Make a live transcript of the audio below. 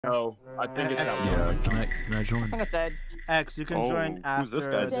Oh, I think it's that Yeah, one. can I join? I think it's Ed. X, you can join Who's after this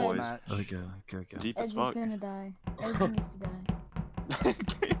guy's this voice? match. Okay. Deep Edge as is fuck. gonna die. Edge needs to die.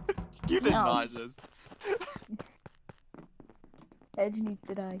 You did No. not just. Edge needs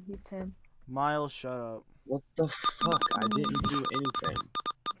to die. It's him. Miles, shut up. What the fuck? I didn't do anything.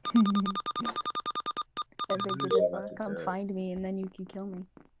 I beg to differ. Come find me and then you can kill me.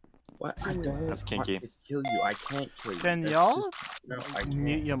 What? I don't That's want kinky. to kill you. I can't kill you. Can That's y'all just- No, I can't.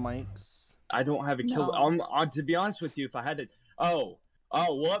 mute your mics? I don't have a kill. No. To be honest with you, if I had to, oh,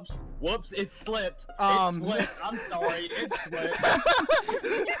 whoops, it slipped. It slipped. I'm sorry, it slipped.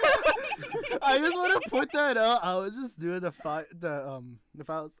 I just want to put that up. I was just doing the files.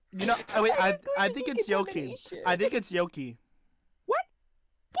 You know, wait, I think it's Yoki. I think it's Yoki.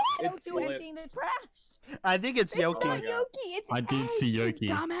 It's to emptying the trash. I think it's It's not Yoki. Yoki. It's I did Edge, see you Yoki.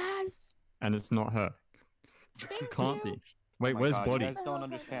 Dumbass. And it's not her. Thank Can't you. be. Wait, Oh my where's God, Body? You guys don't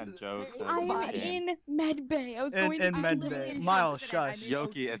understand jokes. I I'm Body. in medbay. I was In- going in to medbay. medbay. Miles, shush.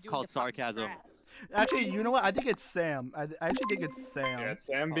 Yoki, it's called sarcasm. Actually, you know what? I think it's Sam. I actually think it's Yeah, Sam.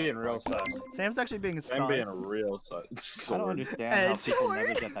 Sam being real sus. Sam's actually being Sam being sus. real sus. I don't understand how Edge. people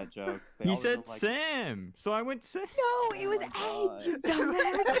never get that joke. They He always said look like... Sam, so I went Sam. No, it was Oh my Edge, you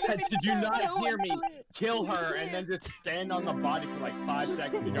dumbass. Did you not hear me kill her and then just stand on the body for like 5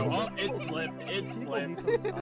 seconds and go, oh, it slipped, it slipped.